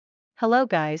Hello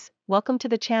guys, welcome to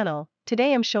the channel.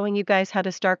 Today I'm showing you guys how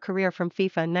to start career from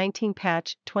FIFA 19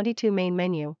 patch 22 main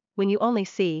menu. When you only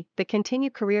see the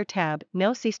continue career tab,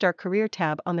 no see start career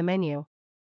tab on the menu.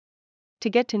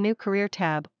 To get to new career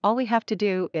tab, all we have to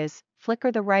do is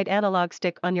flicker the right analog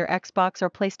stick on your Xbox or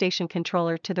PlayStation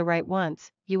controller to the right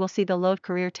once, you will see the load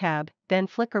career tab, then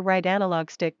flicker right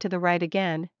analog stick to the right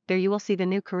again, there you will see the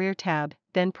new career tab,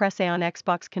 then press A on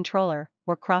Xbox controller,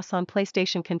 or cross on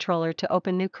PlayStation controller to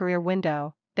open new career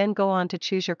window, then go on to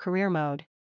choose your career mode.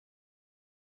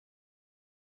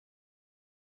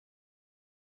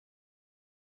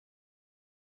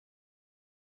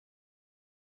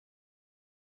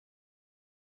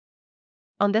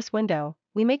 On this window,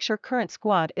 we make sure current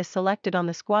squad is selected on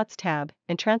the squads tab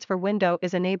and transfer window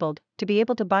is enabled to be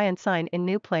able to buy and sign in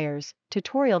new players.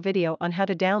 Tutorial video on how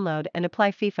to download and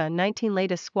apply FIFA 19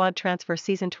 latest squad transfer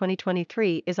season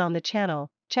 2023 is on the channel.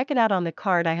 Check it out on the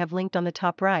card I have linked on the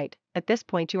top right. At this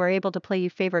point you are able to play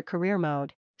your favorite career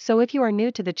mode. So if you are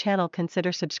new to the channel,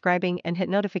 consider subscribing and hit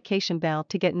notification bell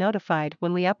to get notified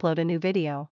when we upload a new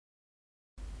video.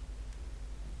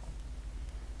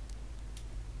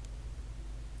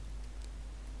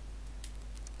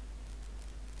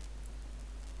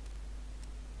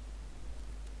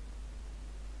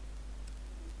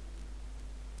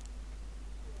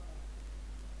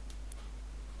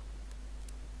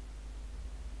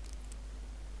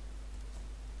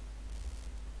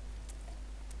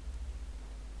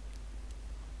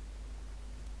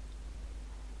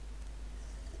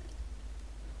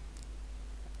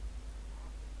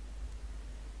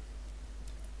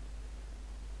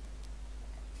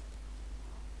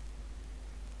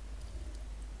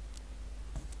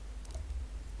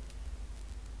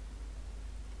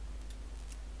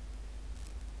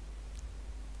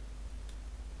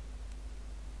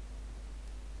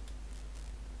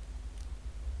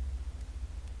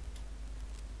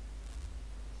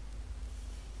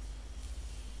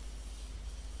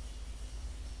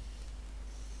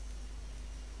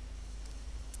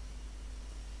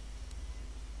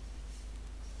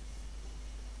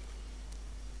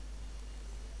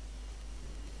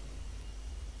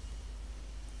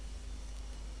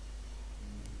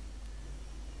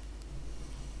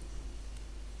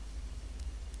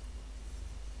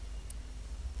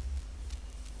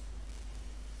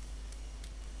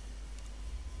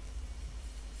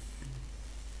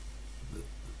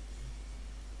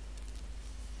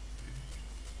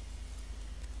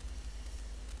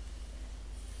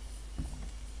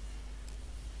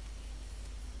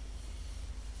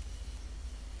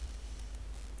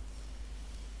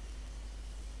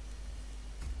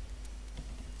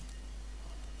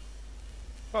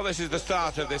 Well, this is the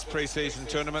start of this pre-season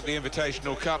tournament, the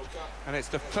Invitational Cup, and it's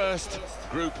the first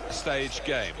group stage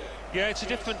game. Yeah, it's a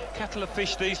different kettle of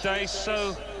fish these days,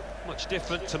 so much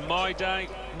different to my day,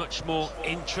 much more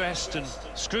interest and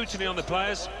scrutiny on the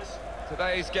players.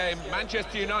 Today's game,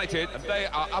 Manchester United, and they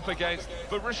are up against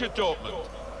Borussia Dortmund.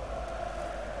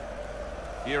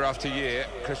 Year after year,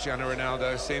 Cristiano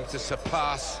Ronaldo seems to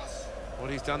surpass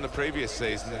what he's done the previous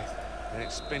season. And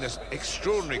it's been an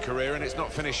extraordinary career, and it's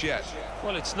not finished yet.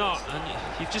 Well, it's not, and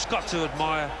you've just got to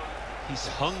admire his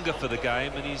hunger for the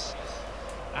game and his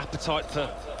appetite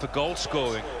for goal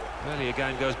scoring. Rarely a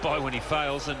game goes by when he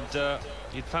fails, and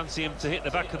you'd fancy him to hit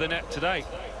the back of the net today.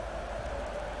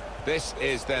 This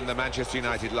is then the Manchester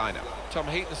United lineup. Tom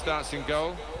Heaton starts in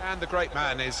goal, and the great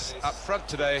man is up front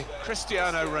today,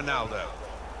 Cristiano Ronaldo.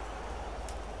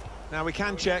 Now we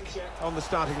can check on the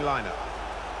starting lineup.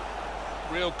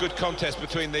 Real good contest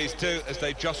between these two as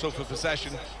they jostle for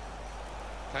possession.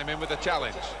 Came in with a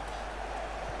challenge.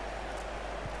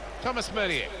 Thomas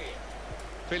Meunier.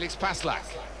 Felix Passlack.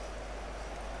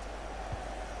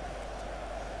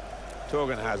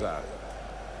 Torgan Hazard.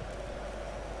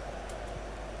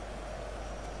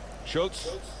 Schultz.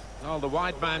 Oh, the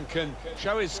wide man can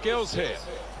show his skills here.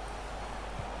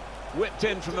 Whipped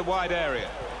in from the wide area.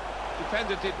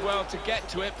 Defender did well to get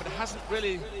to it, but hasn't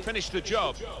really finished the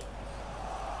job.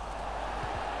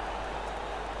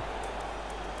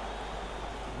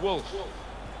 Wolf.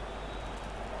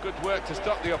 Good work to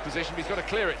stop the opposition, but he's got to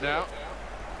clear it now.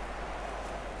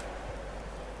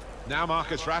 Now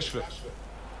Marcus Rashford.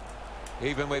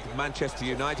 Even with Manchester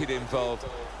United involved,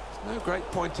 there's no great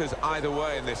pointers either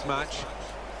way in this match.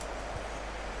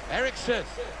 Eriksen.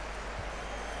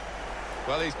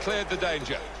 Well, he's cleared the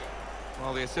danger.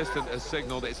 Well, the assistant has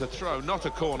signalled it's a throw, not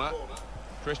a corner.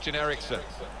 Christian Eriksen.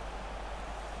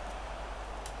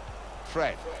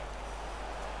 Fred.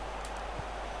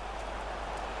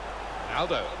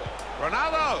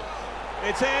 Ronaldo.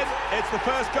 It's in, it's the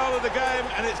first goal of the game,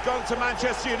 and it's gone to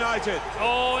Manchester United.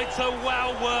 Oh, it's a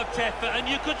well-worked effort, and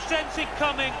you could sense it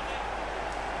coming.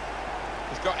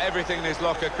 He's got everything in his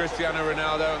locker, Cristiano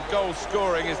Ronaldo, and goal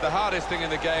scoring is the hardest thing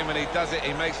in the game, and he does it,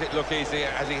 he makes it look easy,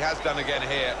 as he has done again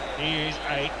here. He is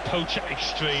a poacher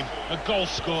extreme, a goal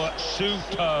scorer,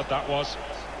 superb that was.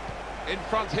 In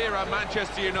front here are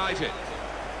Manchester United.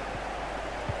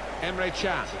 Emre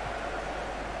Can.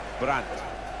 Brandt.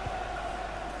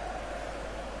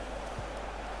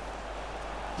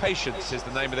 Patience is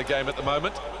the name of the game at the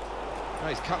moment. Oh,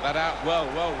 he's cut that out well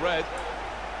read.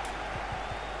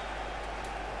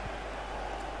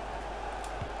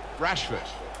 Rashford.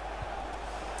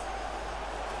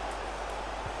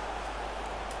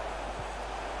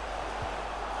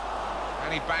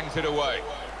 And he bangs it away.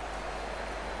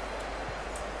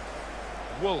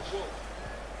 Wolf.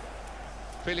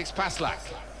 Felix Paslak.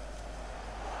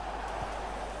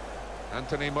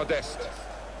 Anthony Modeste.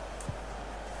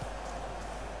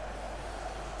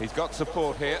 He's got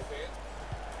support here.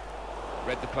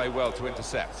 Read the play well to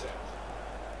intercept.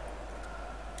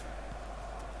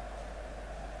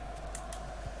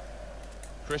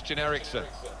 Christian Eriksen.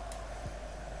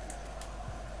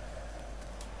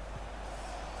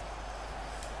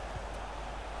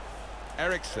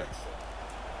 Eriksen.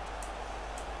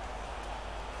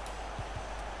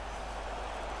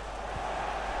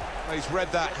 Well, he's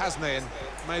read that, hasn't he, and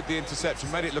made the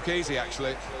interception, made it look easy,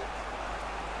 actually.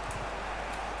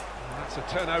 That's a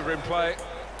turnover in play.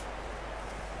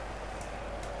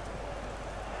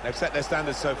 They've set their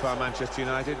standards so far, Manchester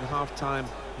United. In half-time,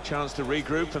 a chance to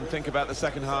regroup and think about the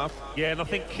second half. Yeah, and I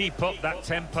think keep up that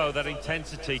tempo, that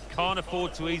intensity. Can't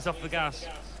afford to ease off the gas.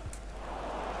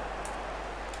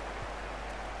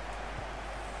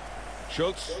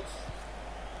 Schultz.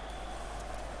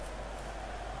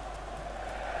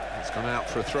 It's gone out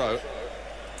for a throw.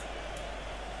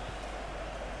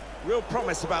 Real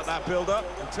promise about that build-up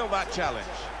until that challenge.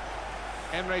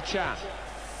 Emre Can.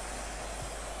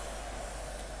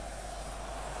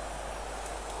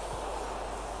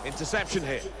 Interception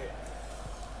here.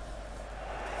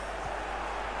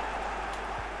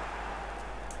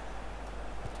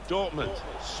 Dortmund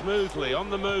smoothly on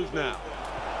the move now.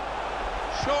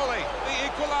 Surely the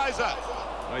equaliser.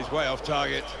 Oh, he's way off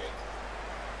target.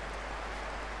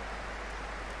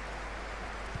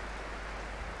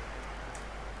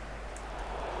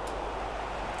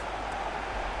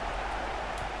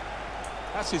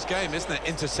 That's his game, isn't it?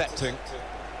 Intercepting.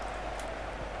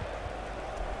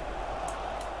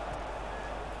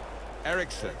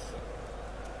 Eriksen.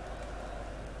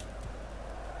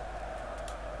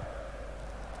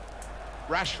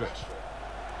 Rashford.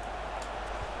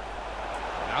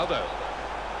 Ronaldo.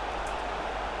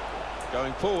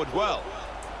 Going forward well.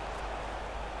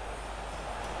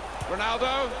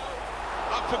 Ronaldo.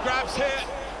 Up for grabs here.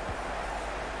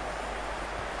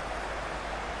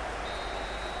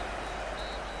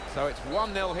 So it's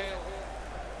 1-0 here.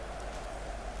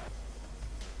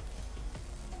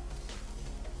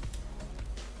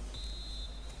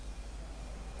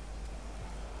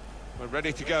 We're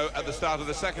ready to go at the start of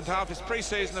the second half. It's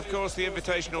pre-season, of course, the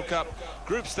Invitational Cup,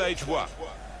 Group Stage 1.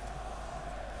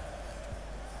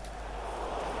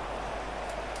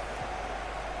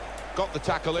 Got the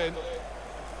tackle in.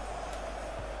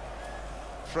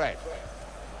 Fred.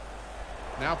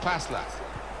 Now Paslak.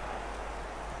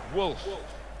 Wolf.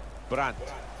 Brandt.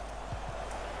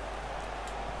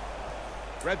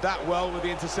 Read that well with the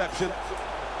interception.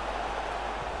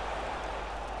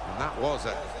 And that was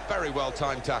a very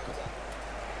well-timed tackle.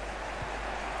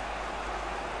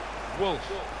 Wolf.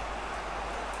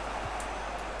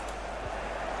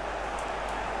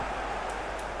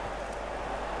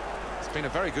 It's been a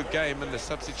very good game, and the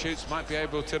substitutes might be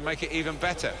able to make it even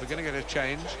better. We're going to get a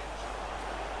change.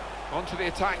 On to the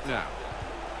attack now.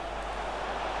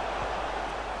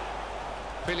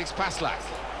 Felix Paslak.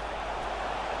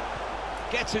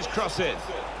 Gets his cross in.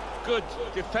 Good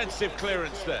defensive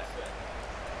clearance there.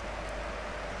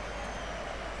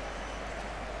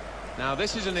 Now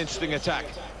this is an interesting attack.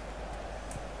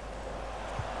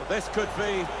 Well, this could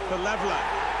be the leveller.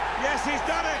 Yes, he's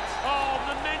done it! Oh,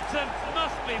 momentum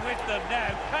must be with them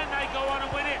now. Can they go on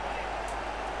and win it?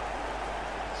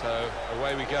 So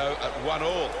away we go at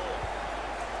 1-1.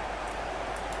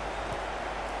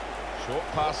 Short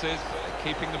passes,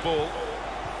 keeping the ball.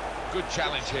 Good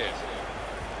challenge here.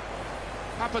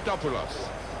 Papadopoulos.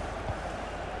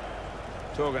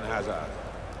 Torgan Hazard.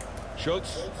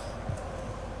 Schultz.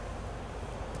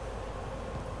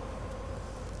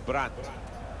 Brandt.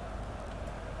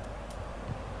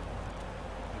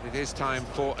 It is time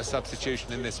for a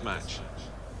substitution in this match.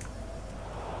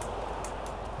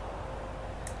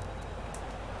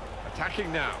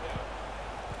 Attacking now.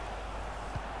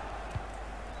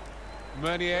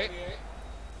 Meunier.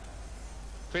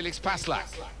 Felix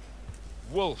Paslak.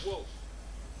 Wolf.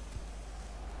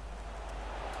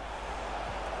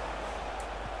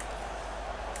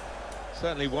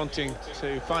 Certainly wanting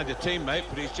to find a teammate,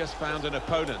 but he's just found an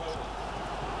opponent.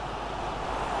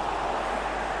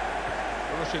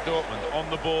 Borussia Dortmund on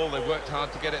the ball, they've worked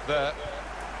hard to get it there.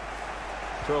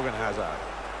 Torgan Hazard.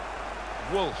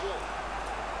 Wolf.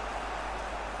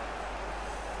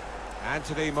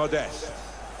 Anthony Modeste.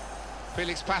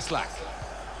 Felix Paslak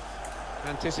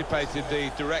anticipated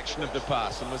the direction of the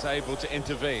pass and was able to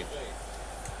intervene.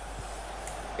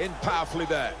 In powerfully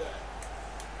there.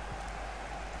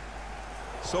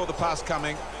 Saw the pass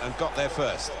coming and got there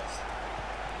first.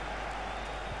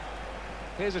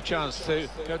 Here's a chance to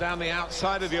go down the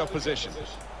outside of the opposition.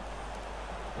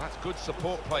 That's good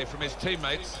support play from his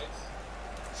teammates.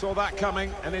 Saw that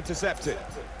coming and intercepted.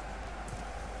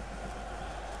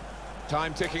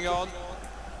 Time ticking on.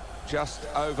 Just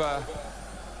over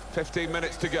 15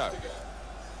 minutes to go.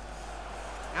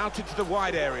 Out into the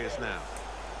wide areas now.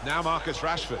 Now Marcus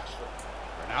Rashford.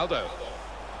 Ronaldo.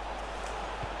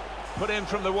 Put in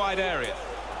from the wide area.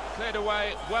 Cleared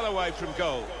away, well away from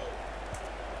goal.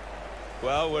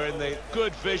 Well, we're in the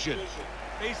good vision.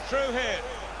 He's through here.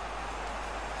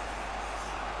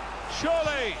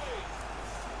 Surely.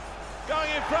 Going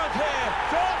in front here.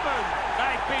 Dortmund.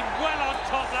 They've been well on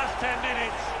top last 10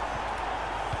 minutes.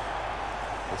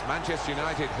 It's Manchester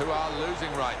United who are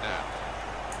losing right now.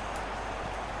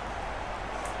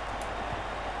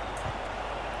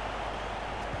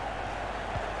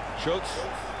 Schultz.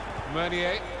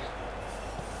 Meunier.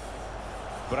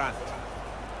 Brandt.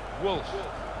 Wolf.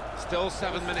 Still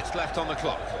 7 minutes left on the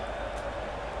clock.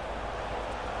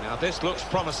 Now this looks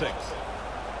promising.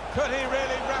 Could he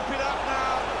really wrap it up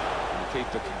now? The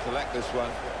keeper can collect this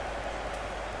one.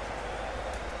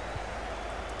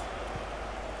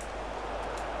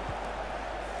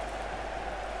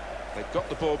 They've got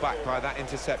the ball back by that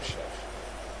interception.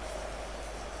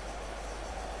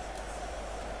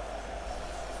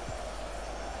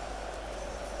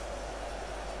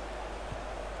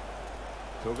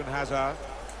 Torgan Hazard.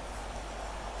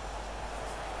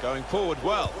 Going forward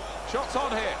well. Shots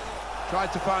on here.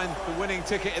 Tried to find the winning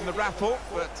ticket in the raffle,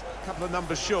 but a couple of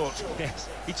numbers short. Yes,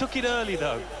 he took it early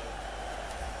though.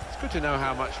 It's good to know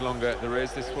how much longer there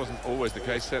is. This wasn't always the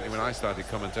case, certainly when I started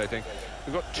commentating.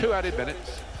 We've got 2 added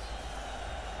minutes.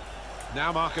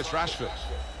 Now Marcus Rashford.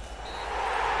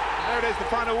 There it is, the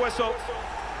final whistle.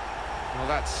 Well,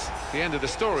 that's the end of the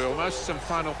story almost. Some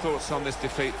final thoughts on this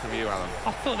defeat from you, Alan?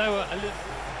 I thought they were